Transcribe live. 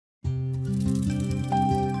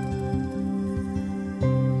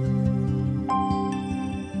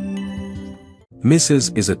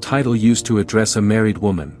Mrs. is a title used to address a married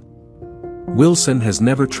woman. Wilson has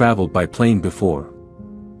never traveled by plane before.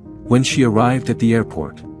 When she arrived at the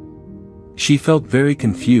airport, she felt very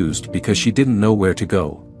confused because she didn't know where to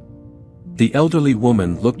go. The elderly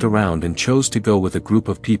woman looked around and chose to go with a group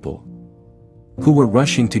of people who were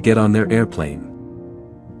rushing to get on their airplane.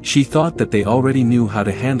 She thought that they already knew how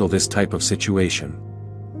to handle this type of situation.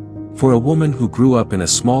 For a woman who grew up in a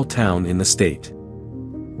small town in the state,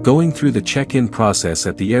 going through the check-in process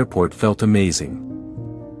at the airport felt amazing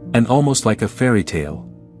and almost like a fairy tale.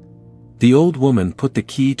 The old woman put the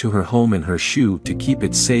key to her home in her shoe to keep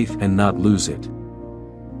it safe and not lose it.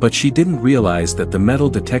 But she didn't realize that the metal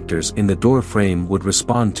detectors in the door frame would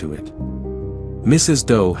respond to it. Mrs.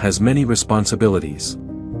 Doe has many responsibilities.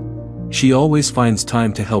 She always finds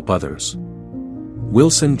time to help others.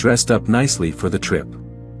 Wilson dressed up nicely for the trip,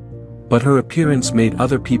 but her appearance made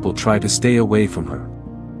other people try to stay away from her.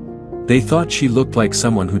 They thought she looked like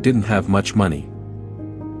someone who didn't have much money.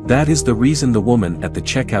 That is the reason the woman at the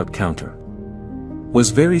checkout counter was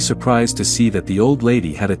very surprised to see that the old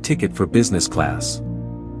lady had a ticket for business class.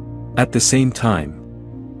 At the same time,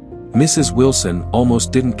 Mrs. Wilson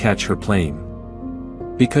almost didn't catch her plane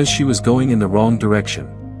because she was going in the wrong direction,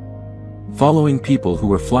 following people who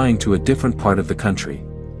were flying to a different part of the country.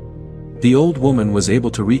 The old woman was able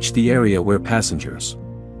to reach the area where passengers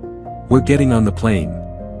were getting on the plane,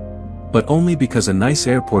 but only because a nice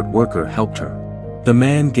airport worker helped her. The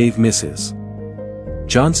man gave Mrs.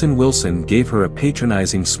 Johnson Wilson gave her a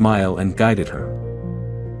patronizing smile and guided her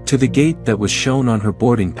to the gate that was shown on her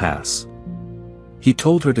boarding pass. He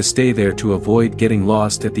told her to stay there to avoid getting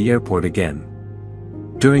lost at the airport again.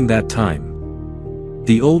 During that time,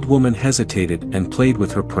 the old woman hesitated and played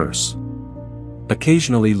with her purse,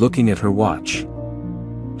 occasionally looking at her watch.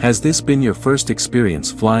 "Has this been your first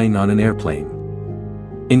experience flying on an airplane?"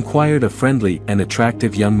 inquired a friendly and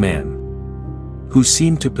attractive young man who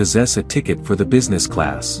seemed to possess a ticket for the business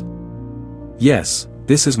class. "Yes,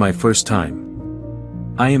 this is my first time.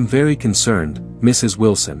 I am very concerned." Mrs.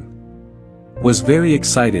 Wilson was very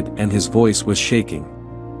excited and his voice was shaking.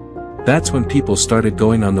 That's when people started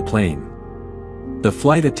going on the plane. The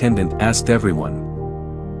flight attendant asked everyone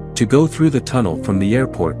to go through the tunnel from the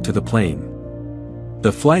airport to the plane.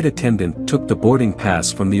 The flight attendant took the boarding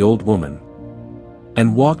pass from the old woman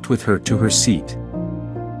and walked with her to her seat.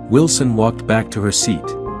 Wilson walked back to her seat.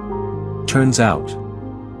 Turns out,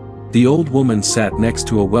 the old woman sat next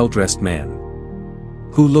to a well-dressed man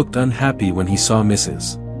who looked unhappy when he saw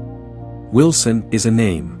Mrs. Wilson is a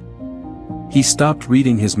name. He stopped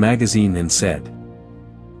reading his magazine and said,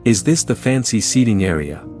 "Is this the fancy seating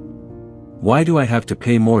area? Why do I have to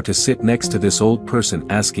pay more to sit next to this old person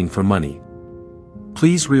asking for money?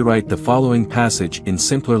 Please rewrite the following passage in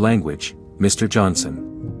simpler language. Mr. Johnson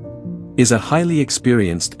is a highly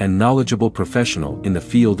experienced and knowledgeable professional in the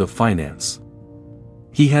field of finance.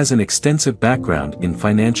 He has an extensive background in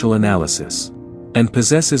financial analysis and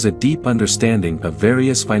possesses a deep understanding of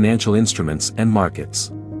various financial instruments and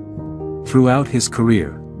markets. Throughout his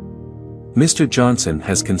career, Mr. Johnson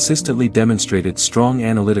has consistently demonstrated strong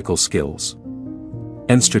analytical skills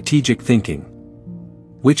and strategic thinking,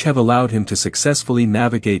 which have allowed him to successfully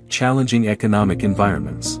navigate challenging economic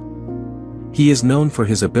environments. He is known for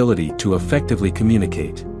his ability to effectively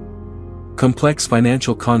communicate complex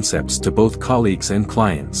financial concepts to both colleagues and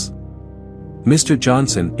clients. Mr.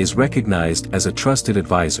 Johnson is recognized as a trusted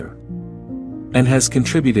advisor and has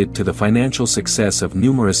contributed to the financial success of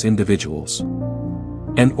numerous individuals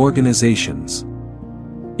and organizations.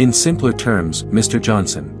 In simpler terms, Mr.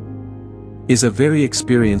 Johnson is a very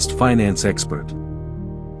experienced finance expert.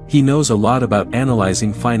 He knows a lot about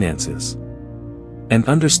analyzing finances and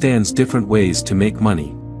understands different ways to make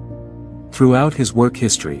money. Throughout his work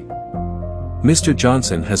history, Mr.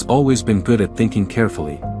 Johnson has always been good at thinking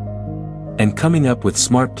carefully and coming up with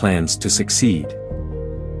smart plans to succeed.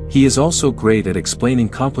 He is also great at explaining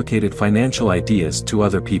complicated financial ideas to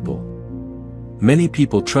other people. Many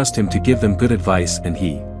people trust him to give them good advice, and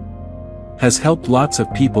he has helped lots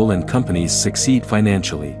of people and companies succeed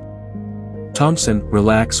financially. Thompson,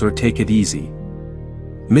 relax or take it easy.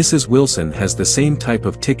 Mrs. Wilson has the same type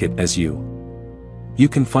of ticket as you. You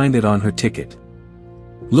can find it on her ticket.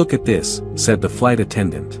 "Look at this," said the flight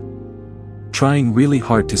attendant, trying really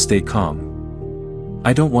hard to stay calm.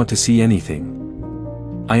 "I don't want to see anything.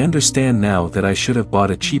 I understand now that I should have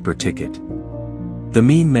bought a cheaper ticket." The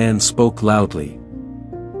mean man spoke loudly,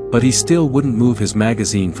 but he still wouldn't move his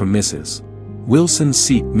magazine from Mrs. Wilson's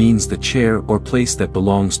seat means the chair or place that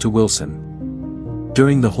belongs to Wilson.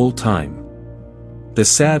 During the whole time, the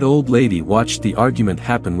sad old lady watched the argument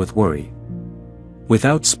happen with worry.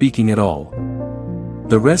 Without speaking at all,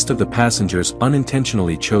 The rest of the passengers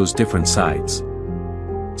unintentionally chose different sides.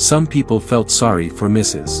 Some people felt sorry for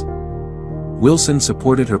Mrs. Wilson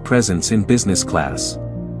supported her presence in business class,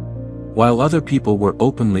 while other people were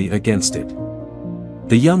openly against it.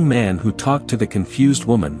 The young man who talked to the confused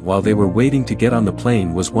woman while they were waiting to get on the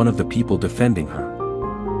plane was one of the people defending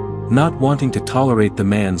her, not wanting to tolerate the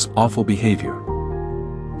man's awful behavior.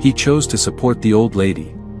 He chose to support the old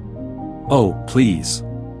lady. "Oh, please,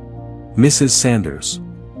 Mrs. Sanders.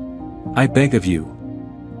 I beg of you.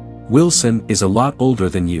 Wilson is a lot older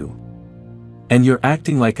than you. And you're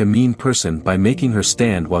acting like a mean person by making her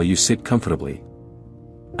stand while you sit comfortably."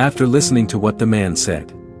 After listening to what the man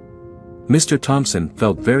said, Mr. Thompson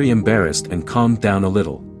felt very embarrassed and calmed down a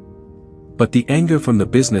little. But the anger from the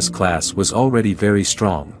business class was already very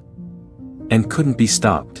strong, and couldn't be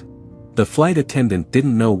stopped. The flight attendant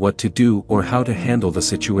didn't know what to do or how to handle the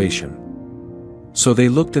situation. So they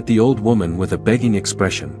looked at the old woman with a begging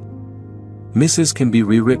expression. Mrs. can be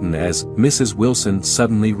rewritten as Mrs. Wilson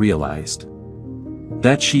suddenly realized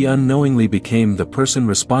that she unknowingly became the person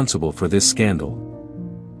responsible for this scandal.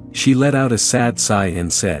 She let out a sad sigh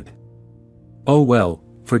and said, "Oh well,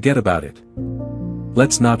 forget about it.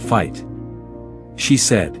 Let's not fight," she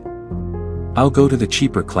said. "I'll go to the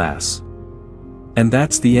cheaper class. And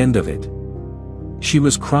that's the end of it." She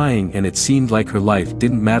was crying and it seemed like her life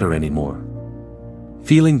didn't matter anymore.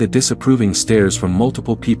 Feeling the disapproving stares from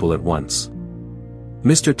multiple people at once,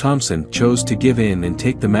 Mr. Thompson chose to give in and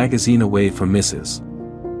take the magazine away from Mrs.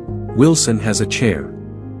 Wilson. "Has a chair.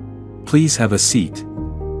 Please have a seat.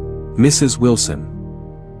 Mrs. Wilson.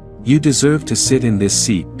 You deserve to sit in this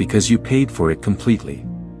seat because you paid for it completely."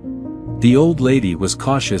 The old lady was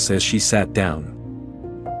cautious as she sat down,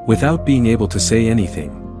 without being able to say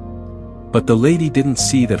anything. But the lady didn't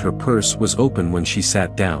see that her purse was open when she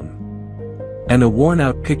sat down, and a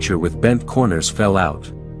worn-out picture with bent corners fell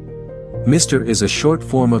out. Mr. is a short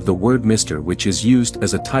form of the word Mr., which is used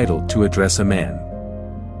as a title to address a man.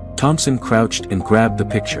 Thompson crouched and grabbed the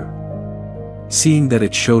picture, seeing that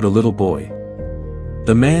it showed a little boy.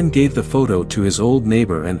 The man gave the photo to his old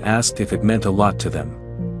neighbor and asked if it meant a lot to them.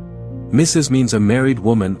 Mrs. means a married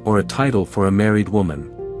woman or a title for a married woman.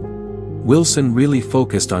 Wilson really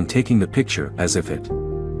focused on taking the picture as if it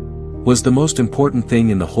was the most important thing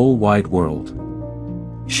in the whole wide world.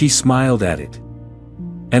 She smiled at it,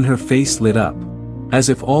 and her face lit up, as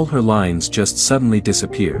if all her lines just suddenly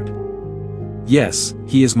disappeared. "Yes,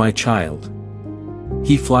 he is my child.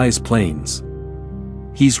 He flies planes.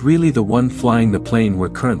 He's really the one flying the plane we're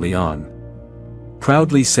currently on,"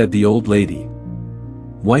 proudly said the old lady,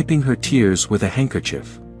 wiping her tears with a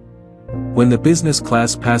handkerchief. When the business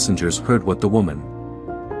class passengers heard what the woman,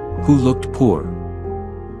 who looked poor,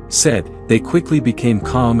 said, they quickly became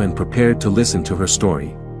calm and prepared to listen to her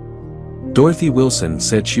story. Dorothy Wilson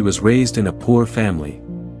said she was raised in a poor family,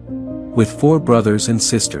 with 4 brothers and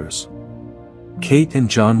sisters. Kate and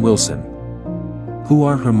John Wilson, who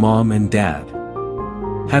are her mom and dad,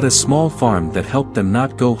 had a small farm that helped them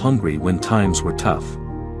not go hungry when times were tough.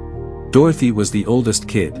 Dorothy was the oldest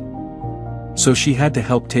kid, so she had to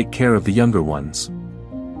help take care of the younger ones.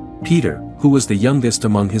 Peter, who was the youngest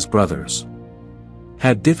among his brothers,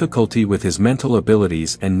 had difficulty with his mental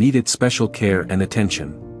abilities and needed special care and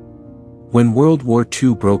attention. When World War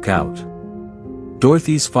II broke out,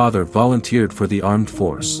 Dorothy's father volunteered for the armed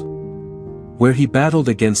force, where he battled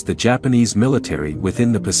against the Japanese military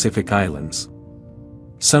within the Pacific Islands,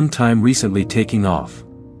 sometime recently taking off.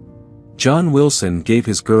 John Wilson gave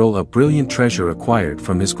his girl a brilliant treasure acquired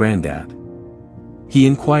from his granddad. He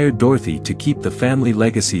inquired Dorothy to keep the family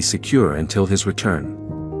legacy secure until his return.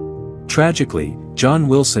 Tragically, John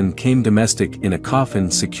Wilson came domestic in a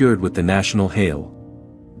coffin secured with the national hail.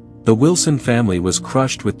 The Wilson family was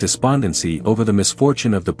crushed with despondency over the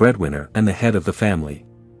misfortune of the breadwinner and the head of the family.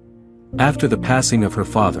 After the passing of her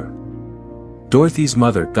father, Dorothy's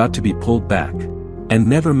mother got to be pulled back, and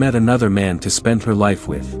never met another man to spend her life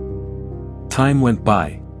with. Time went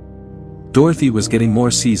by. Dorothy was getting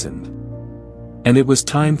more seasoned, and it was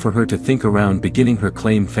time for her to think around beginning her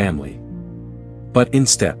claim family. But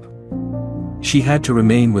instead, she had to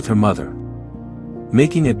remain with her mother,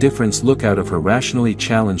 making a difference look out of her rationally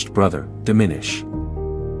challenged brother diminish.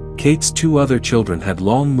 Kate's 2 other children had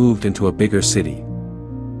long moved into a bigger city,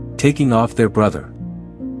 taking off their brother,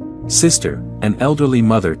 sister, and elderly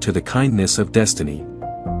mother to the kindness of destiny.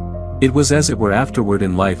 It was as it were afterward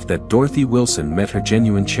in life that Dorothy Wilson met her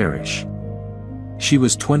genuine cherish. She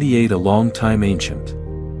was 28, a long time ancient,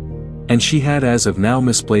 and she had as of now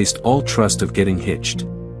misplaced all trust of getting hitched.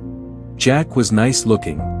 Jack was nice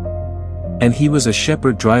looking, and he was a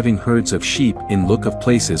shepherd driving herds of sheep in look of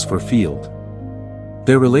places for field.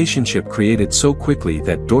 Their relationship created so quickly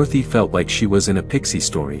that Dorothy felt like she was in a pixie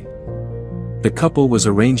story. The couple was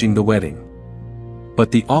arranging the wedding.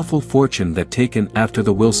 But the awful fortune that taken after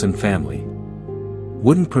the Wilson family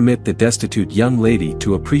wouldn't permit the destitute young lady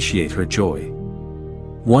to appreciate her joy.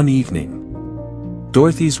 One evening,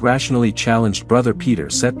 Dorothy's rationally challenged brother Peter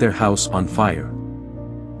set their house on fire.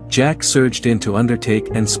 Jack surged in to undertake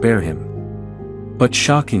and spare him. But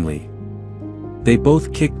shockingly, they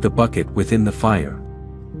both kicked the bucket within the fire.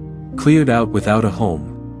 Cleared out without a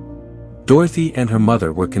home, Dorothy and her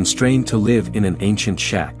mother were constrained to live in an ancient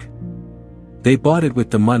shack. They bought it with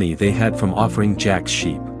the money they had from offering Jack's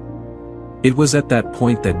sheep. It was at that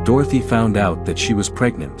point that Dorothy found out that she was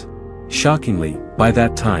pregnant. Shockingly, by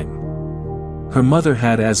that time, her mother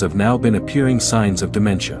had as of now been appearing signs of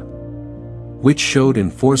dementia, which showed in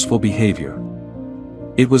forceful behavior.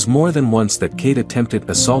 It was more than once that Kate attempted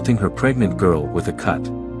assaulting her pregnant girl with a cut,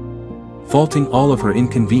 faulting all of her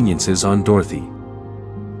inconveniences on Dorothy.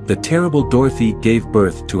 The terrible Dorothy gave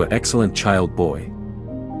birth to an excellent child boy.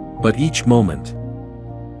 But each moment,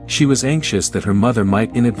 she was anxious that her mother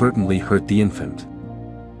might inadvertently hurt the infant.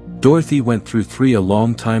 Dorothy went through 3 a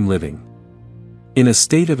long time living in a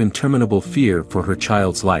state of interminable fear for her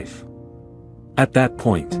child's life. At that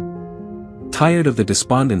point, tired of the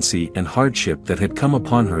despondency and hardship that had come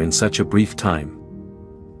upon her in such a brief time,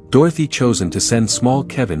 Dorothy chosen to send small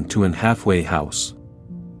Kevin to an halfway house.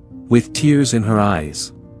 With tears in her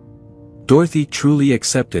eyes, Dorothy truly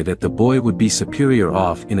accepted that the boy would be superior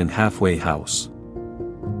off in an halfway house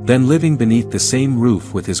than living beneath the same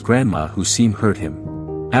roof with his grandma who seemed hurt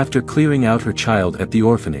him. After clearing out her child at the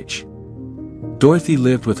orphanage, Dorothy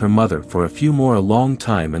lived with her mother for a few more a long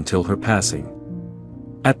time until her passing.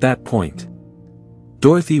 At that point,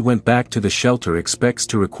 Dorothy went back to the shelter expects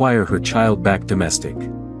to require her child back domestic.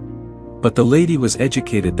 But the lady was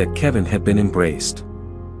educated that Kevin had been embraced.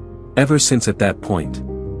 Ever since at that point,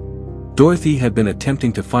 Dorothy had been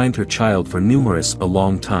attempting to find her child for numerous a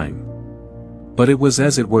long time. But it was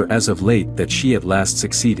as it were as of late that she at last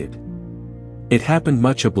succeeded. It happened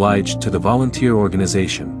much obliged to the volunteer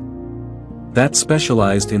organization that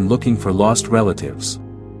specialized in looking for lost relatives.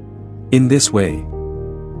 In this way,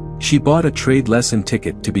 she bought a trade lesson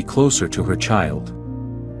ticket to be closer to her child,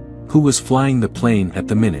 who was flying the plane at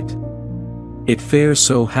the minute. It fair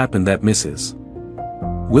so happened that Mrs.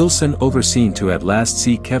 Wilson overseen to at last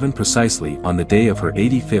see Kevin precisely on the day of her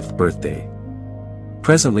 85th birthday.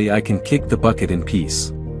 Presently I can kick the bucket in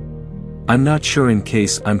peace. I'm not sure in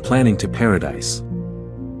case I'm planning to paradise.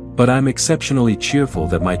 But I'm exceptionally cheerful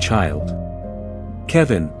that my child,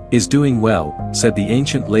 Kevin, is doing well, said the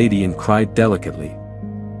ancient lady and cried delicately.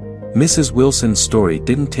 Mrs. Wilson's story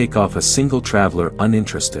didn't take off a single traveler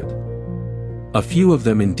uninterested. A few of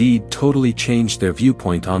them indeed totally changed their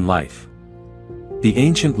viewpoint on life. The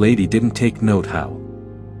ancient lady didn't take note how,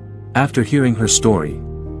 after hearing her story,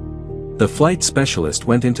 the flight specialist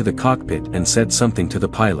went into the cockpit and said something to the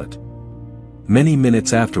pilot. Many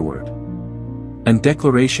minutes afterward, a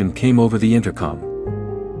declaration came over the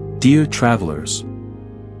intercom. Dear travelers,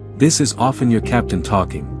 this is often your captain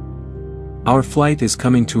talking. Our flight is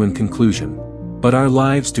coming to a conclusion, but our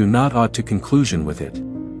lives do not ought to conclusion with it.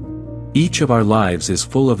 Each of our lives is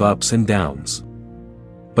full of ups and downs.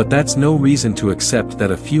 But that's no reason to accept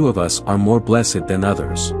that a few of us are more blessed than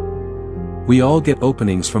others. We all get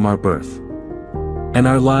openings from our birth, and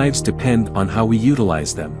our lives depend on how we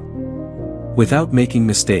utilize them. Without making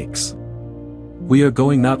mistakes, we are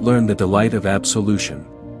going not learn the delight of absolution.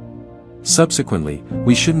 Subsequently,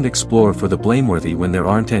 we shouldn't explore for the blameworthy when there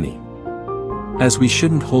aren't any. As we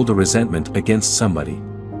shouldn't hold a resentment against somebody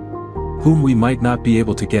whom we might not be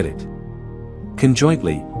able to get it.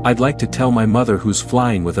 Conjointly, I'd like to tell my mother who's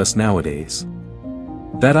flying with us nowadays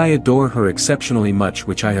that I adore her exceptionally much,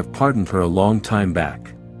 which I have pardoned her a long time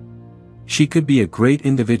back. She could be a great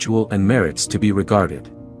individual and merits to be regarded.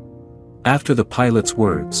 After the pilot's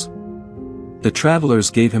words, the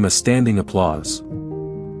travelers gave him a standing applause,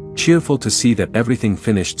 cheerful to see that everything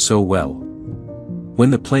finished so well.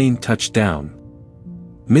 When the plane touched down,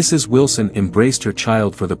 Mrs. Wilson embraced her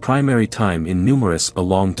child for the primary time in numerous a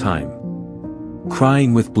long time,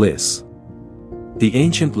 crying with bliss. The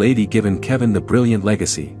ancient lady given Kevin the brilliant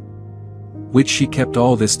legacy, which she kept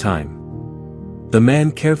all this time. The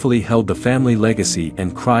man carefully held the family legacy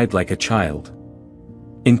and cried like a child,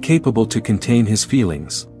 incapable to contain his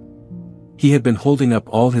feelings. He had been holding up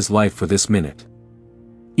all his life for this minute.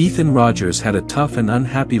 Ethan Rogers had a tough and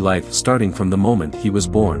unhappy life starting from the moment he was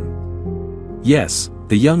born. Yes,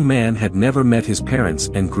 the young man had never met his parents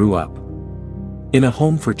and grew up in a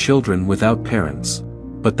home for children without parents,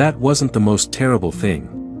 but that wasn't the most terrible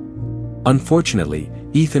thing. Unfortunately,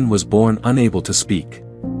 Ethan was born unable to speak.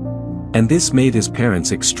 And this made his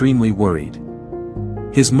parents extremely worried.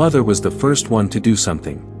 His mother was the first one to do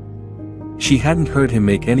something. She hadn't heard him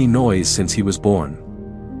make any noise since he was born.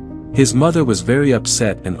 His mother was very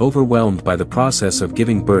upset and overwhelmed by the process of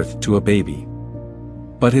giving birth to a baby.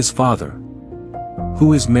 But his father,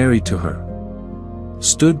 who is married to her,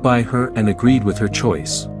 stood by her and agreed with her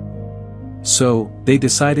choice. So, they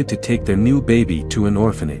decided to take their new baby to an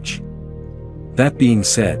orphanage. That being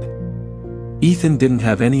said, Ethan didn't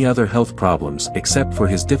have any other health problems except for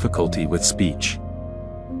his difficulty with speech.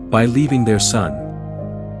 By leaving their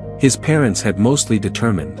son, his parents had mostly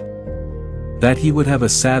determined that he would have a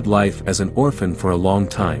sad life as an orphan for a long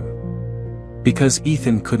time. Because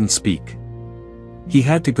Ethan couldn't speak, he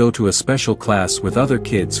had to go to a special class with other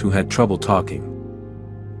kids who had trouble talking.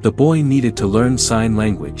 The boy needed to learn sign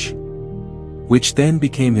language, which then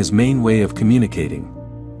became his main way of communicating.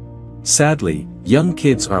 Sadly, young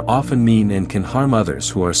kids are often mean and can harm others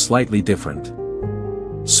who are slightly different.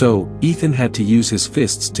 So, Ethan had to use his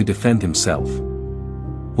fists to defend himself.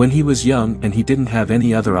 When he was young and he didn't have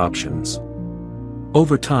any other options.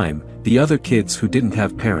 Over time, the other kids who didn't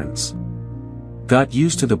have parents got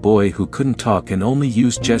used to the boy who couldn't talk and only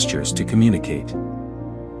used gestures to communicate.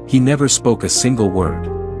 He never spoke a single word.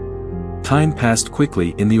 Time passed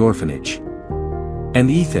quickly in the orphanage. And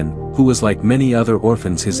Ethan, who was like many other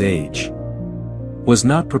orphans his age, was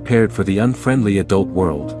not prepared for the unfriendly adult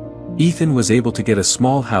world. Ethan was able to get a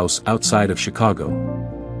small house outside of Chicago.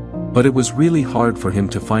 But it was really hard for him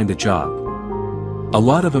to find a job. A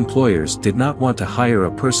lot of employers did not want to hire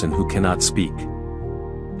a person who cannot speak,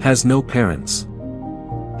 has no parents,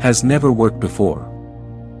 has never worked before,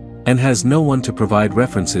 and has no one to provide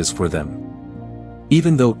references for them.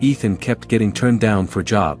 Even though Ethan kept getting turned down for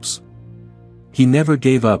jobs, he never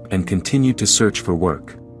gave up and continued to search for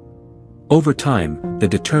work. Over time, the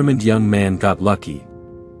determined young man got lucky,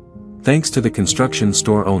 thanks to the construction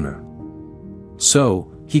store owner. So,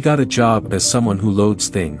 he got a job as someone who loads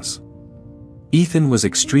things. Ethan was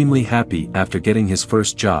extremely happy after getting his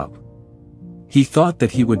first job. He thought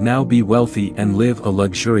that he would now be wealthy and live a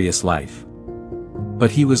luxurious life.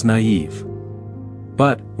 But he was naive.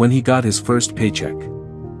 But, when he got his first paycheck,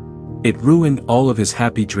 it ruined all of his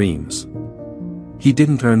happy dreams. He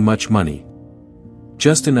didn't earn much money,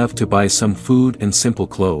 just enough to buy some food and simple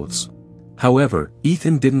clothes. However,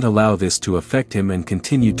 Ethan didn't allow this to affect him and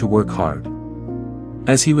continued to work hard,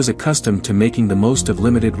 as he was accustomed to making the most of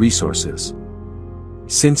limited resources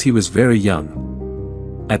since he was very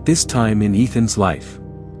young. At this time in Ethan's life,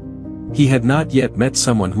 he had not yet met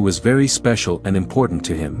someone who was very special and important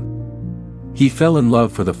to him. He fell in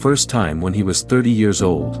love for the first time when he was 30 years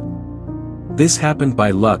old. This happened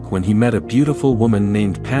by luck when he met a beautiful woman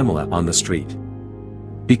named Pamela on the street.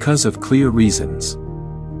 Because of clear reasons,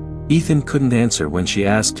 Ethan couldn't answer when she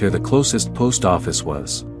asked where the closest post office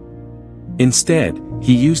was. Instead,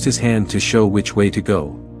 he used his hand to show which way to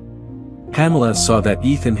go. Pamela saw that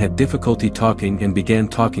Ethan had difficulty talking and began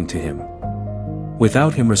talking to him.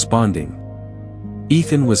 Without him responding,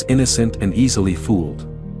 Ethan was innocent and easily fooled.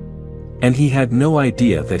 And he had no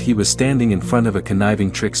idea that he was standing in front of a conniving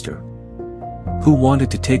trickster who wanted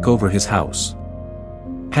to take over his house.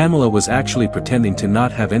 Pamela was actually pretending to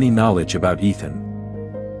not have any knowledge about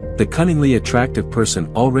Ethan. The cunningly attractive person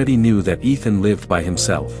already knew that Ethan lived by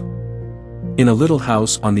himself, in a little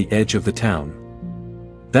house on the edge of the town.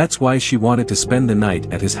 That's why she wanted to spend the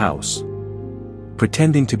night at his house,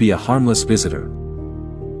 pretending to be a harmless visitor.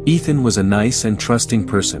 Ethan was a nice and trusting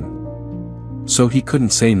person, so he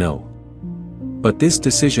couldn't say no. But this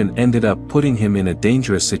decision ended up putting him in a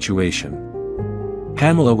dangerous situation.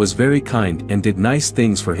 Pamela was very kind and did nice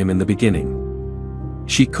things for him in the beginning.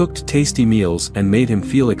 She cooked tasty meals and made him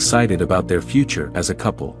feel excited about their future as a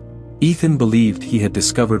couple. Ethan believed he had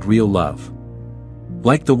discovered real love,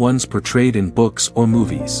 like the ones portrayed in books or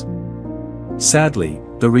movies. Sadly,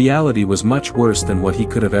 the reality was much worse than what he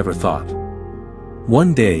could have ever thought.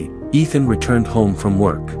 One day, Ethan returned home from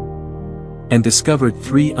work and discovered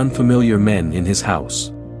 3 unfamiliar men in his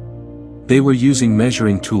house. They were using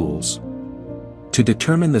measuring tools to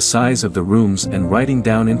determine the size of the rooms and writing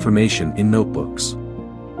down information in notebooks.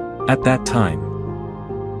 At that time,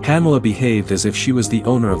 Pamela behaved as if she was the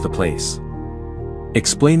owner of the place,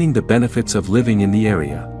 explaining the benefits of living in the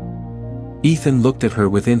area. Ethan looked at her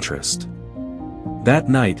with interest. That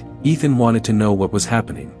night, Ethan wanted to know what was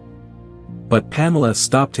happening. But Pamela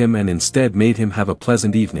stopped him and instead made him have a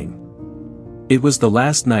pleasant evening. It was the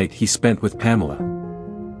last night he spent with Pamela.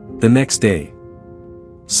 The next day,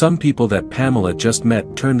 some people that Pamela just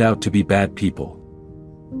met turned out to be bad people,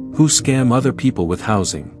 who scam other people with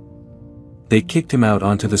housing. They kicked him out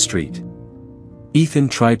onto the street. Ethan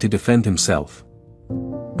tried to defend himself.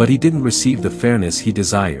 But he didn't receive the fairness he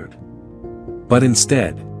desired. But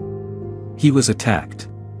instead, he was attacked.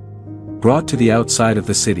 Brought to the outside of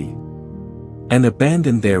the city. And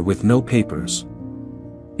abandoned there with no papers.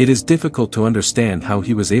 It is difficult to understand how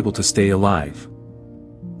he was able to stay alive.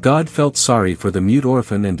 God felt sorry for the mute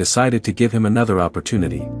orphan and decided to give him another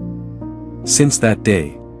opportunity. Since that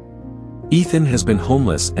day, Ethan has been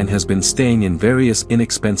homeless and has been staying in various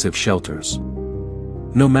inexpensive shelters.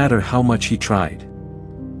 No matter how much he tried,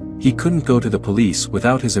 he couldn't go to the police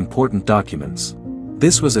without his important documents.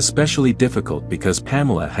 This was especially difficult because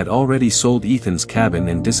Pamela had already sold Ethan's cabin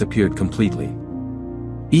and disappeared completely.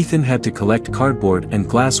 Ethan had to collect cardboard and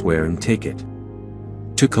glassware and take it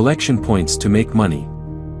to collection points to make money.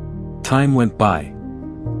 Time went by.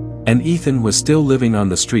 And Ethan was still living on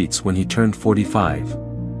the streets when he turned 45.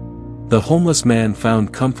 The homeless man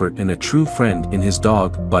found comfort and a true friend in his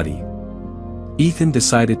dog, Buddy. Ethan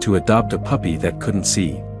decided to adopt a puppy that couldn't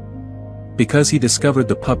see. Because he discovered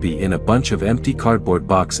the puppy in a bunch of empty cardboard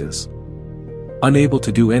boxes. Unable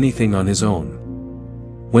to do anything on his own.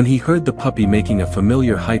 When he heard the puppy making a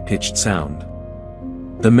familiar high-pitched sound,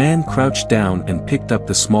 the man crouched down and picked up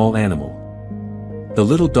the small animal. The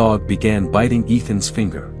little dog began biting Ethan's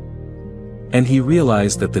finger. And he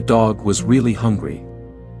realized that the dog was really hungry.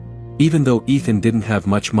 Even though Ethan didn't have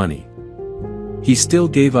much money, he still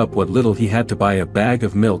gave up what little he had to buy a bag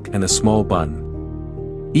of milk and a small bun.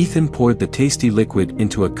 Ethan poured the tasty liquid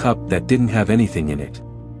into a cup that didn't have anything in it.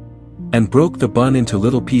 And broke the bun into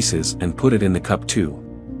little pieces and put it in the cup too.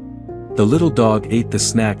 The little dog ate the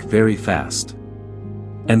snack very fast.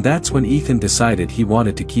 And that's when Ethan decided he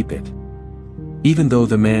wanted to keep it. Even though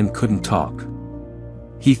the man couldn't talk.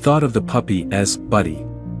 He thought of the puppy as Buddy.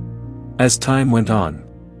 As time went on,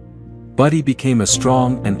 Buddy became a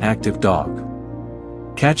strong and active dog.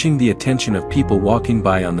 Catching the attention of people walking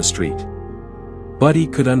by on the street. Buddy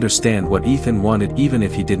could understand what Ethan wanted even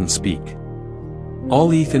if he didn't speak.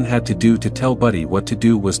 All Ethan had to do to tell Buddy what to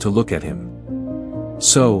do was to look at him.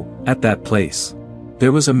 So, at that place,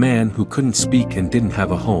 there was a man who couldn't speak and didn't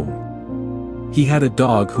have a home. He had a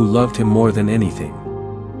dog who loved him more than anything.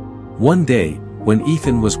 One day, when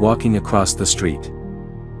Ethan was walking across the street,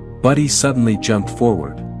 Buddy suddenly jumped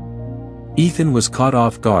forward. Ethan was caught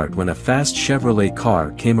off guard when a fast Chevrolet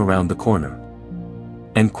car came around the corner.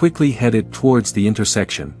 And quickly headed towards the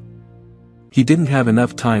intersection. He didn't have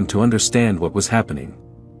enough time to understand what was happening.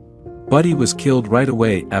 Buddy was killed right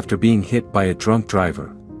away after being hit by a drunk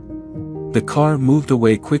driver. The car moved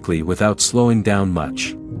away quickly without slowing down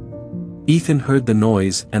much. Ethan heard the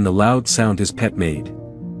noise and the loud sound his pet made.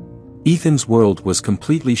 Ethan's world was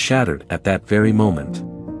completely shattered at that very moment.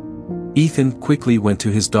 Ethan quickly went to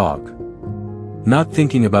his dog. Not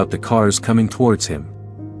thinking about the cars coming towards him.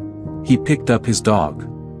 He picked up his dog.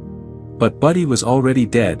 But Buddy was already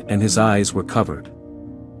dead and his eyes were covered.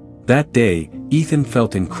 That day, Ethan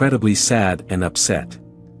felt incredibly sad and upset.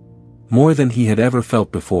 More than he had ever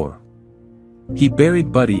felt before. He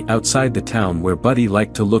buried Buddy outside the town where Buddy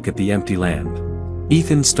liked to look at the empty land.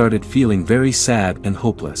 Ethan started feeling very sad and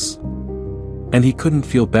hopeless. And he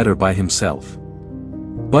couldn't feel better by himself.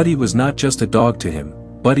 Buddy was not just a dog to him,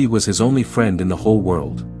 Buddy was his only friend in the whole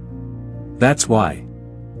world. That's why.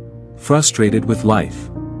 Frustrated with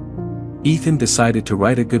life, Ethan decided to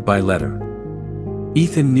write a goodbye letter.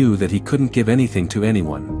 Ethan knew that he couldn't give anything to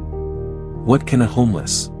anyone. What can a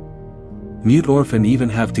homeless, mute orphan even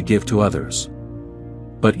have to give to others?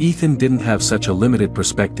 But Ethan didn't have such a limited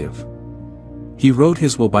perspective. He wrote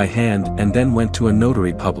his will by hand and then went to a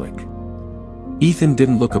notary public. Ethan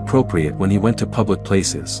didn't look appropriate when he went to public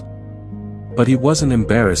places. But he wasn't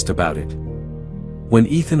embarrassed about it. When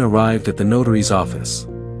Ethan arrived at the notary's office,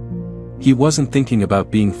 he wasn't thinking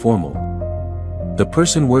about being formal. The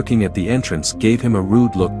person working at the entrance gave him a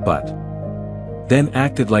rude look but then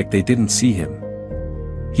acted like they didn't see him.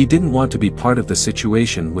 He didn't want to be part of the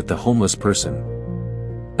situation with the homeless person.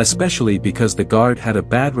 Especially because the guard had a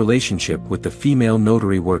bad relationship with the female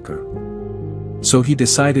notary worker. So he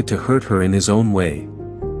decided to hurt her in his own way.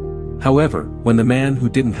 However, when the man who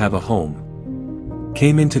didn't have a home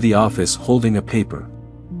came into the office holding a paper,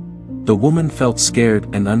 the woman felt scared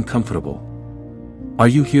and uncomfortable. "Are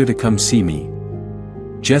you here to come see me?"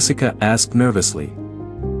 Jessica asked nervously,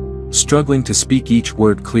 struggling to speak each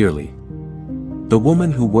word clearly. The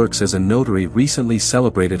woman who works as a notary recently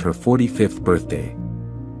celebrated her 45th birthday.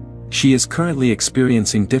 She is currently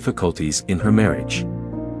experiencing difficulties in her marriage,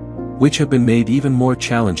 which have been made even more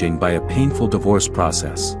challenging by a painful divorce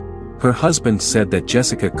process. Her husband said that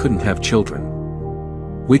Jessica couldn't have children,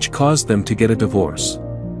 which caused them to get a divorce.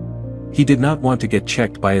 He did not want to get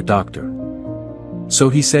checked by a doctor. So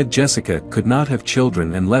he said Jessica could not have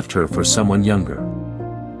children and left her for someone younger.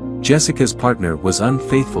 Jessica's partner was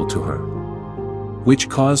unfaithful to her, which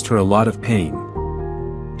caused her a lot of pain.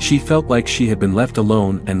 She felt like she had been left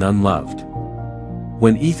alone and unloved.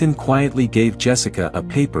 When Ethan quietly gave Jessica a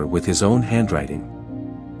paper with his own handwriting,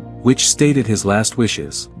 which stated his last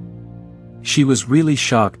wishes, she was really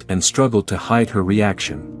shocked and struggled to hide her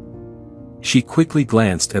reaction. She quickly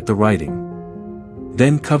glanced at the writing,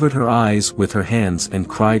 then covered her eyes with her hands and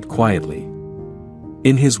cried quietly.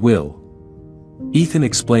 In his will, Ethan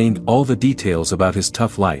explained all the details about his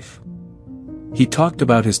tough life. He talked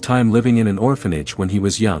about his time living in an orphanage when he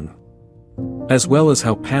was young, as well as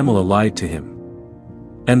how Pamela lied to him,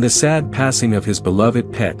 and the sad passing of his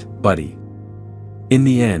beloved pet, Buddy. In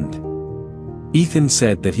the end, Ethan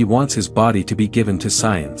said that he wants his body to be given to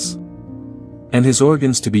science, and his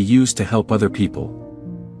organs to be used to help other people.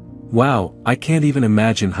 Wow, I can't even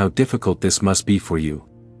imagine how difficult this must be for you.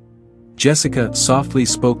 Jessica softly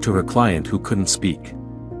spoke to her client who couldn't speak.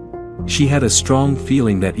 She had a strong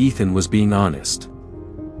feeling that Ethan was being honest,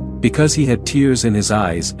 because he had tears in his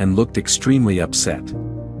eyes and looked extremely upset.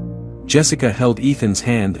 Jessica held Ethan's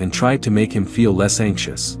hand and tried to make him feel less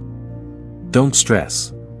anxious. Don't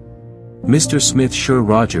stress. Mr. Smith sure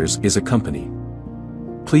Rogers is a company.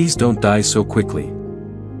 Please don't die so quickly.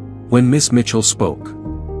 When Miss Mitchell spoke,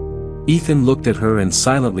 Ethan looked at her and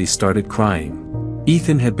silently started crying.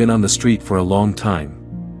 Ethan had been on the street for a long time.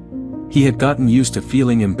 He had gotten used to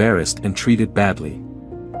feeling embarrassed and treated badly.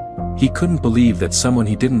 He couldn't believe that someone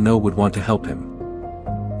he didn't know would want to help him.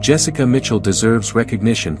 Jessica Mitchell deserves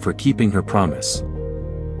recognition for keeping her promise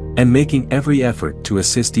and making every effort to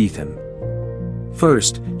assist Ethan.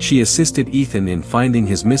 First, she assisted Ethan in finding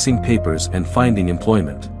his missing papers and finding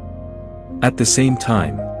employment. At the same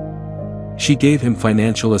time, she gave him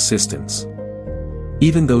financial assistance,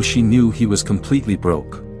 even though she knew he was completely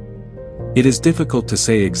broke. It is difficult to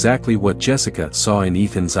say exactly what Jessica saw in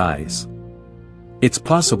Ethan's eyes. It's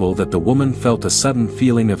possible that the woman felt a sudden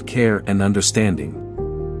feeling of care and understanding,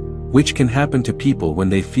 which can happen to people when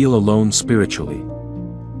they feel alone spiritually.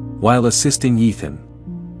 While assisting Ethan,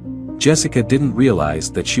 Jessica didn't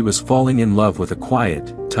realize that she was falling in love with a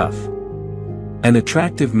quiet, tough, and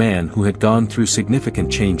attractive man who had gone through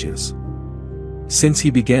significant changes. Since he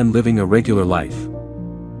began living a regular life,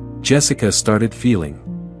 Jessica started feeling.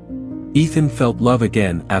 Ethan felt love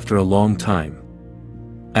again after a long time.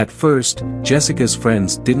 At first, Jessica's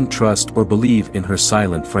friends didn't trust or believe in her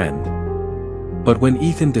silent friend. But when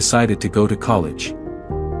Ethan decided to go to college,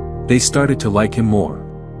 they started to like him more.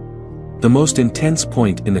 The most intense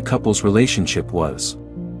point in the couple's relationship was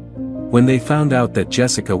when they found out that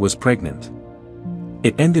Jessica was pregnant.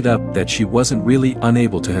 It ended up that she wasn't really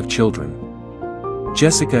unable to have children.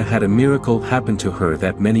 Jessica had a miracle happen to her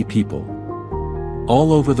that many people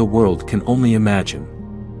all over the world can only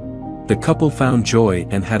imagine. The couple found joy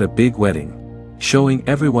and had a big wedding, showing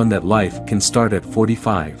everyone that life can start at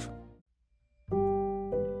 45.